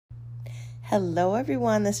Hello,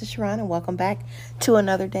 everyone. This is Sharon, and welcome back to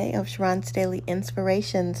another day of Sharon's Daily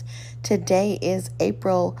Inspirations. Today is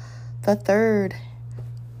April the 3rd.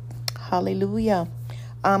 Hallelujah.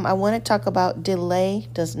 I want to talk about delay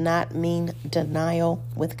does not mean denial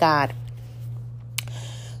with God.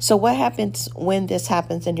 So what happens when this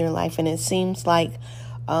happens in your life and it seems like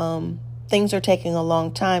things are taking a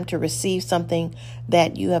long time to receive something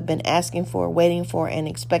that you have been asking for, waiting for, and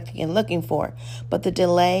expecting and looking for, but the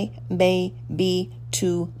delay may be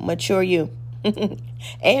to mature you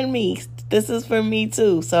and me. This is for me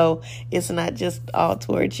too, so it's not just all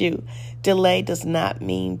towards you. Delay does not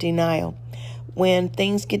mean denial. When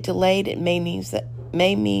things get delayed, it may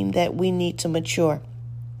mean that we need to mature.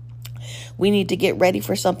 We need to get ready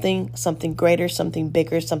for something greater, something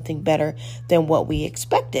bigger, something better than what we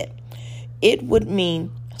expected. It would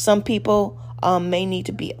mean some people may need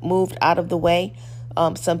to be moved out of the way.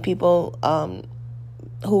 Some people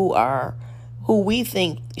who we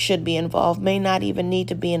think should be involved may not even need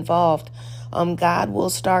to be involved. God will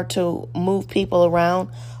start to move people around,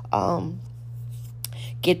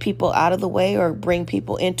 get people out of the way, or bring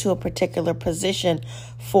people into a particular position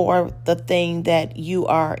for the thing that you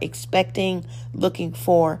are expecting, looking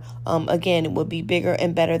for. Again, it will be bigger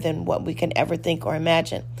and better than what we can ever think or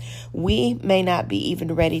imagine. We may not be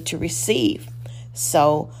even ready to receive.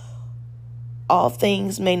 So all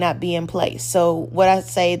things may not be in place. So what I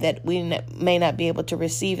say that we may not be able to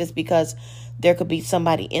receive is because there could be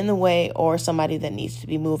somebody in the way or somebody that needs to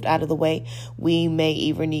be moved out of the way. We may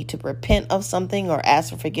either need to repent of something or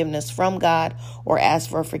ask for forgiveness from God or ask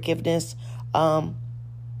for forgiveness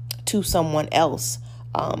to someone else.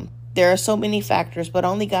 There are so many factors, but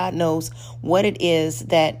only God knows what it is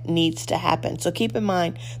that needs to happen. So keep in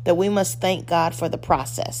mind that we must thank God for the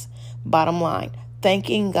process. Bottom line,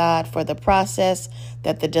 thanking God for the process,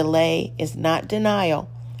 that the delay is not denial.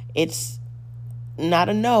 It's not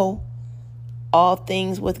a no. All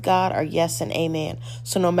things with God are yes and amen.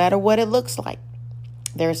 So no matter what it looks like,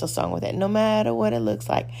 there's a song with it. No matter what it looks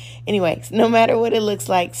like. Anyways, no matter what it looks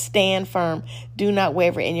like, stand firm. Do not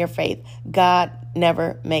waver in your faith. God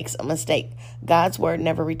never makes a mistake. God's word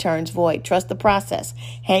never returns void. Trust the process.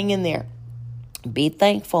 Hang in there. Be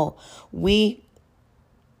thankful. We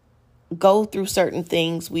go through certain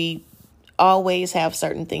things. We always have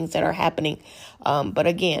certain things that are happening. But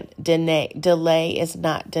again, delay is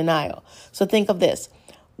not denial. So think of this.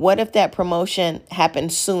 What if that promotion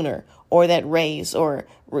happened sooner, or that raise, or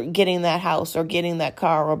getting that house, or getting that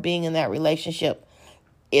car, or being in that relationship?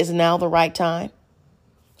 Is now the right time?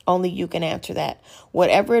 Only you can answer that.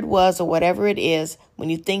 Whatever it was or whatever it is, when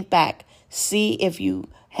you think back, see if you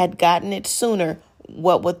had gotten it sooner,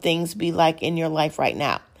 what would things be like in your life right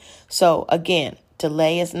now? So again,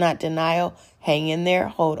 delay is not denial. Hang in there.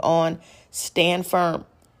 Hold on. Stand firm.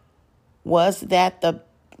 Was that the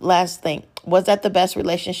last thing? Was that the best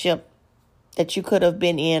relationship that you could have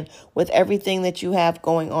been in with everything that you have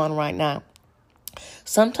going on right now?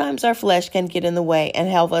 Sometimes our flesh can get in the way and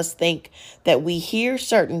help us think that we hear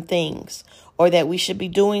certain things or that we should be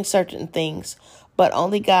doing certain things, but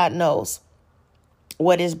only God knows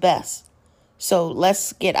what is best. So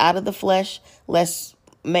let's get out of the flesh. Let's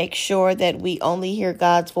make sure that we only hear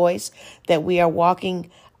God's voice, that we are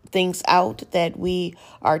walking things out, that we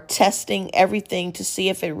are testing everything to see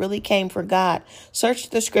if it really came from God. Search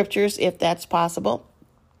the scriptures if that's possible,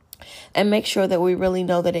 and make sure that we really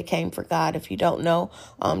know that it came from God. If you don't know,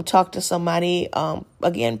 talk to somebody.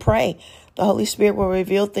 Again, pray. The Holy Spirit will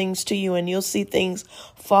reveal things to you, and you'll see things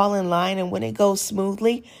fall in line. And when it goes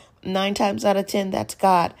smoothly, 9 times out of 10, that's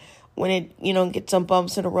God. When it, gets some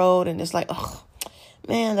bumps in the road and it's like, oh,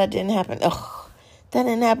 man, that didn't happen. Oh, that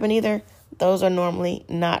didn't happen either. Those are normally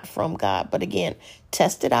not from God. But again,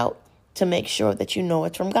 test it out to make sure that you know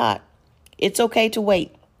it's from God. It's okay to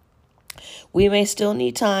wait. We may still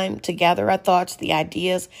need time to gather our thoughts, the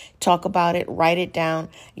ideas, talk about it, write it down,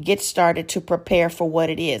 get started to prepare for what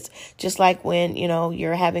it is. Just like when,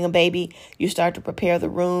 you're having a baby, you start to prepare the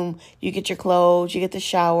room, you get your clothes, you get the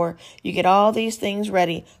shower, you get all these things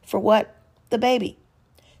ready for what? The baby.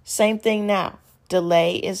 Same thing now.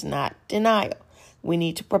 Delay is not denial. We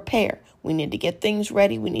need to prepare. We need to get things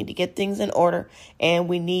ready. We need to get things in order. And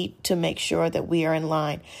we need to make sure that we are in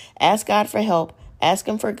line. Ask God for help. Ask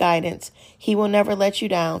him for guidance. He will never let you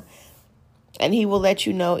down. And he will let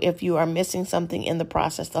you know if you are missing something in the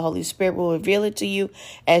process. The Holy Spirit will reveal it to you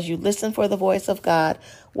as you listen for the voice of God.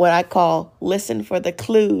 What I call listen for the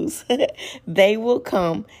clues. They will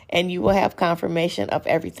come and you will have confirmation of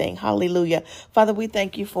everything. Hallelujah. Father, we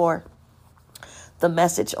thank you for the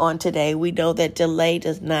message on today. We know that delay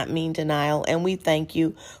does not mean denial, and we thank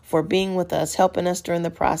you for being with us, helping us during the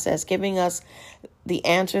process, giving us the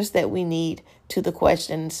answers that we need to the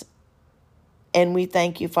questions. And we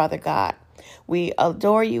thank you, Father God. We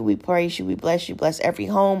adore you. We praise you. We bless you. Bless every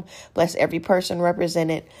home. Bless every person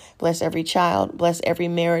represented. Bless every child. Bless every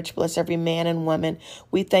marriage. Bless every man and woman.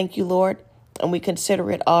 We thank you, Lord, and we consider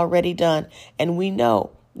it already done. And we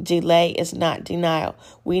know delay is not denial.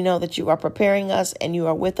 We know that you are preparing us and you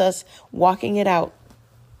are with us, walking it out.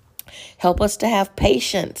 Help us to have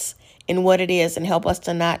patience in what it is, and help us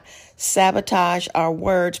to not sabotage our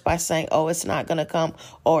words by saying, oh, it's not going to come,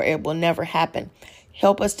 or it will never happen.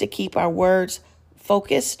 Help us to keep our words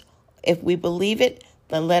focused. If we believe it,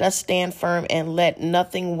 then let us stand firm and let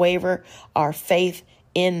nothing waver our faith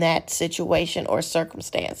in that situation or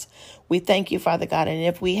circumstance. We thank you, Father God. And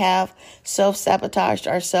if we have self-sabotaged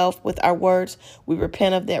ourselves with our words, we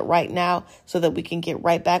repent of that right now so that we can get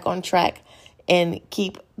right back on track and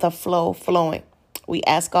keep the flow flowing. We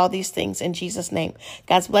ask all these things in Jesus' name.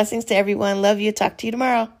 God's blessings to everyone. Love you. Talk to you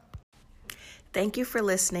tomorrow. Thank you for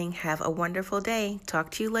listening. Have a wonderful day.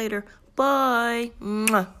 Talk to you later. Bye.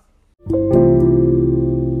 Mwah.